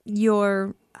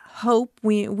your hope?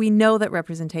 We know that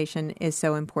representation is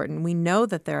so important. We know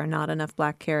that there are not enough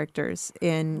Black characters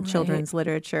in children's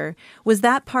literature. Was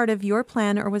that part of your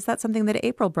plan, or was that something that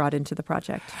April brought into the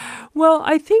project? Well,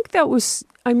 I think that was,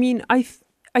 I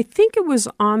think it was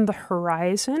on the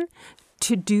horizon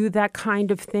to do that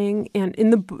kind of thing. And in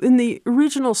the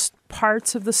original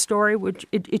parts of the story, which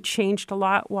it changed a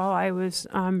lot while I was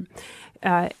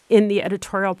in the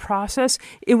editorial process,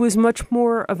 it was much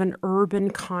more of an urban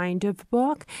kind of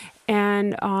book.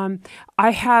 And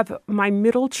I have my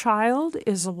middle child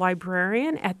is a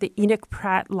librarian at the Enoch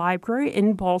Pratt Library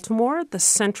in Baltimore, the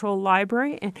Central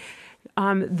Library, and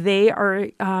they are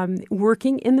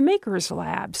working in the Makers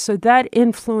Lab. So that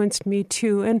influenced me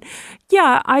too. And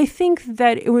yeah, I think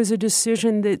that it was a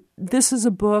decision that this is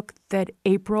a book that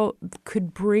April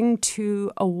could bring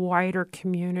to a wider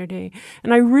community.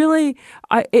 And I really,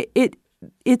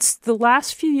 it's the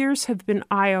last few years have been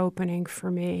eye-opening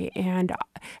for me. And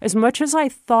as much as I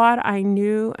thought I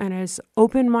knew and as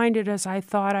open-minded as I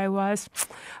thought I was,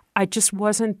 I just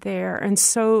wasn't there. And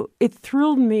so it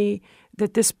thrilled me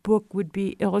that this book would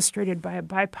be illustrated by a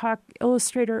BIPOC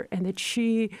illustrator and that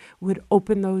she would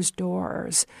open those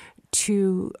doors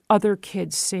to other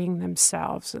kids seeing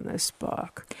themselves in this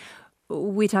book.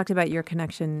 We talked about your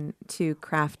connection to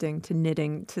crafting, to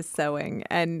knitting, to sewing,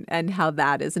 and how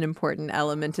that is an important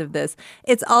element of this.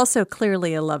 It's also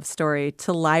clearly a love story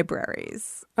to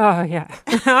libraries. Oh, yeah.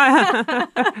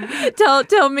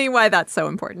 Tell me why that's so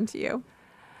important to you.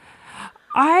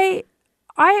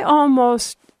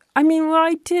 What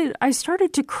I did, I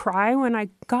started to cry when I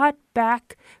got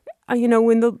back,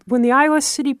 when the Iowa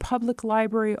City Public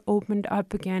Library opened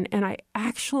up again and I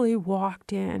actually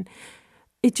walked in.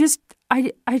 It just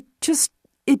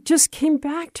came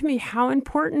back to me how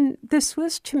important this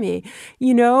was to me,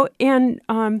 and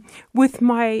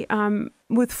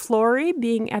with Florrie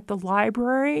being at the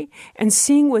library and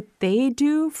seeing what they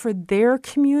do for their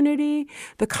community,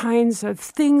 the kinds of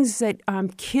things that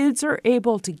kids are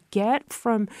able to get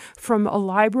from a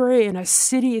library in a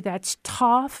city that's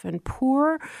tough and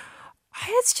poor,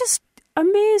 it's just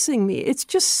amazing me. It's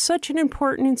just such an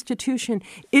important institution.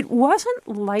 It wasn't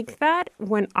like that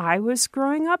when I was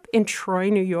growing up in Troy,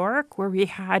 New York, where we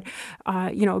had,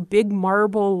 a big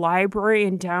marble library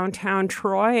in downtown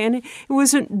Troy, and it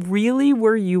wasn't really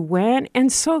where you went.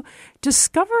 And so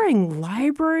discovering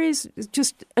libraries is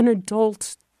just an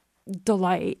adult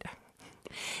delight.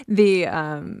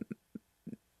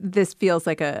 This feels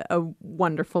like a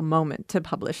wonderful moment to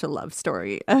publish a love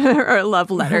story or a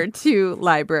love letter to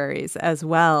libraries as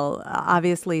well.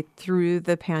 Obviously, through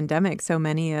the pandemic, so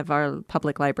many of our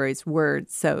public libraries were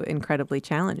so incredibly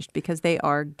challenged because they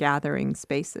are gathering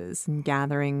spaces, and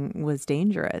gathering was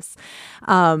dangerous.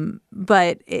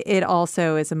 But it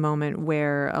also is a moment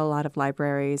where a lot of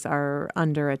libraries are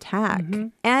under attack. Mm-hmm.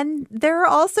 And there are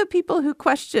also people who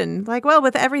question, like, well,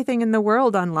 with everything in the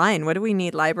world online, what do we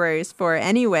need libraries for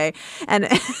anyway? And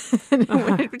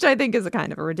which I think is a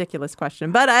kind of a ridiculous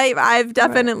question, but I've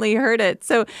definitely heard it.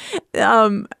 So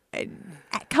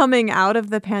coming out of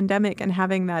the pandemic and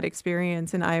having that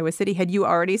experience in Iowa City, had you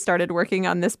already started working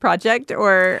on this project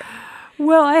or?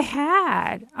 Well, I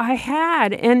had.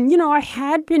 And, I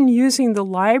had been using the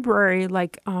library,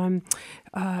 like,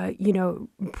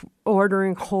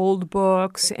 ordering hold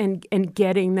books and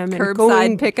getting them.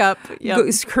 Curbside pickup. Yep.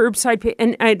 Curbside pick.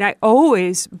 And I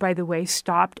always, by the way,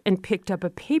 stopped and picked up a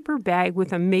paper bag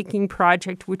with a making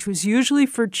project, which was usually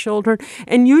for children.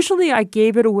 And usually I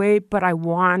gave it away, but I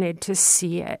wanted to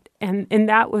see it. And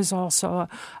that was also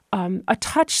a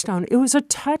touchstone. It was a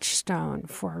touchstone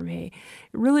for me.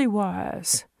 It really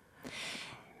was.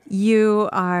 You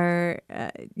are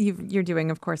you're doing,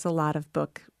 of course, a lot of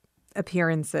book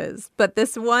appearances, but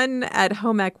this one at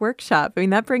Home Ec Workshop, I mean,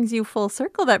 that brings you full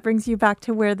circle. That brings you back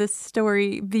to where this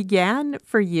story began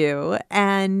for you.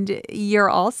 And you're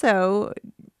also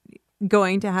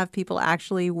going to have people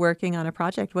actually working on a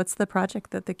project. What's the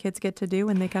project that the kids get to do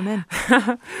when they come in?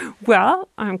 Well,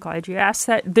 I'm glad you asked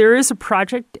that. There is a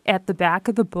project at the back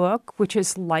of the book, which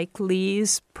is like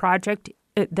Lee's project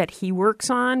that he works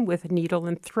on with needle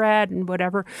and thread and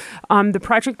whatever. The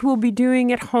project we'll be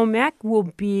doing at Home Ec will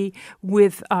be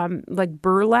with like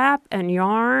burlap and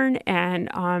yarn. And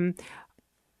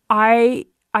I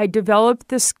developed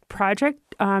this project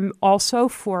also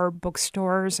for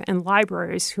bookstores and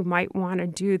libraries who might want to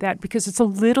do that because it's a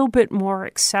little bit more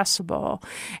accessible.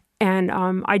 And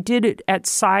I did it at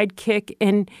Sidekick,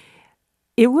 and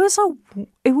it was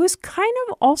kind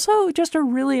of also just a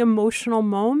really emotional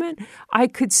moment. I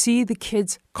could see the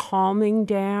kids calming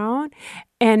down.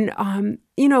 And,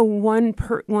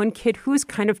 one kid who was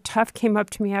kind of tough came up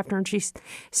to me after and she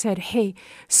said, hey,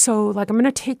 so like I'm going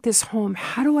to take this home.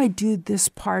 How do I do this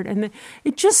part? And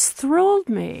it just thrilled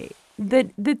me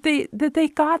that they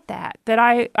got that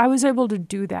I was able to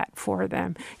do that for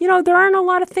them. There aren't a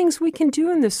lot of things we can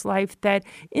do in this life that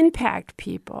impact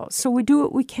people. So we do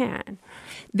what we can.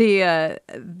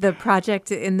 The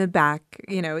project in the back,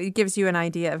 it gives you an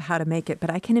idea of how to make it. But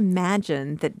I can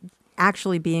imagine that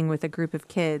actually being with a group of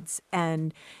kids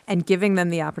and giving them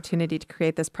the opportunity to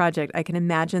create this project, I can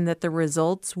imagine that the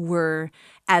results were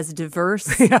as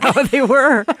diverse. Yeah, they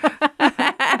were.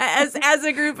 as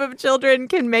a group of children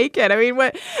can make it. I mean,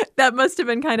 that must have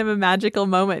been kind of a magical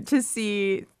moment to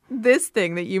see this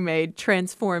thing that you made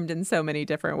transformed in so many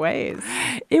different ways.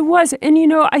 It was. And,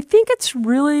 I think it's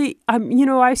really,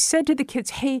 I said to the kids,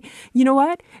 hey, you know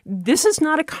what? This is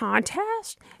not a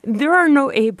contest. There are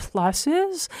no A+.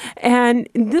 And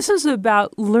this is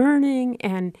about learning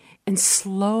and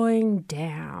slowing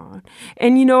down.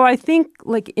 And, I think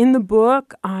like in the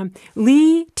book,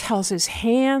 Lee tells his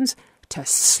hands to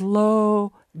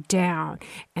slow down.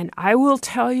 And I will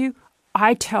tell you,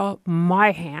 I tell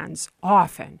my hands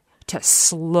often to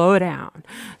slow down.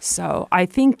 So I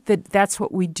think that's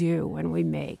what we do when we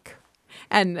make.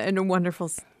 And a wonderful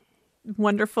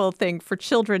thing for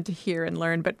children to hear and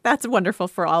learn, but that's wonderful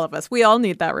for all of us. We all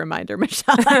need that reminder,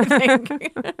 Michelle, I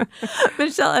think.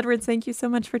 Michelle Edwards, thank you so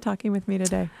much for talking with me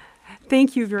today.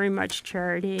 Thank you very much,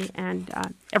 Charity, and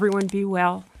everyone be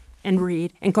well. And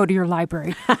read and go to your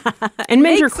library and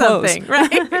mend your clothes.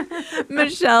 Right?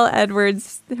 Michelle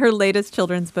Edwards, her latest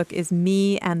children's book is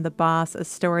Me and the Boss, a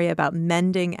story about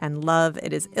mending and love.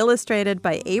 It is illustrated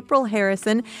by April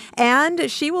Harrison,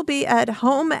 and she will be at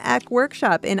Home Ec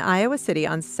Workshop in Iowa City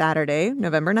on Saturday,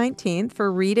 November 19th,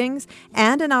 for readings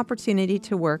and an opportunity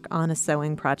to work on a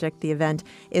sewing project. The event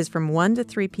is from 1 to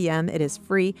 3 p.m. It is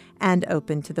free and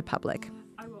open to the public.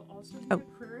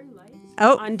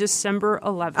 on December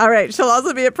 11th. All right. She'll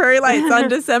also be at Prairie Lights on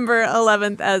December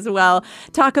 11th as well.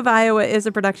 Talk of Iowa is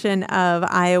a production of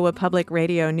Iowa Public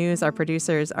Radio News. Our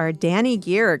producers are Danny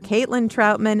Gear, Caitlin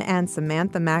Troutman, and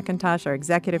Samantha McIntosh. Our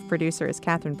executive producer is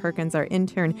Catherine Perkins. Our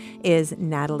intern is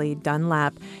Natalie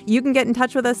Dunlap. You can get in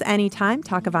touch with us anytime.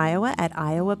 Talk of Iowa at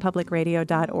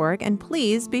iowapublicradio.org. And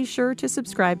please be sure to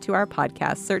subscribe to our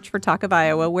podcast. Search for Talk of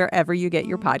Iowa wherever you get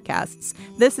your podcasts.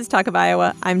 This is Talk of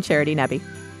Iowa. I'm Charity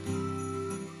Nebbe.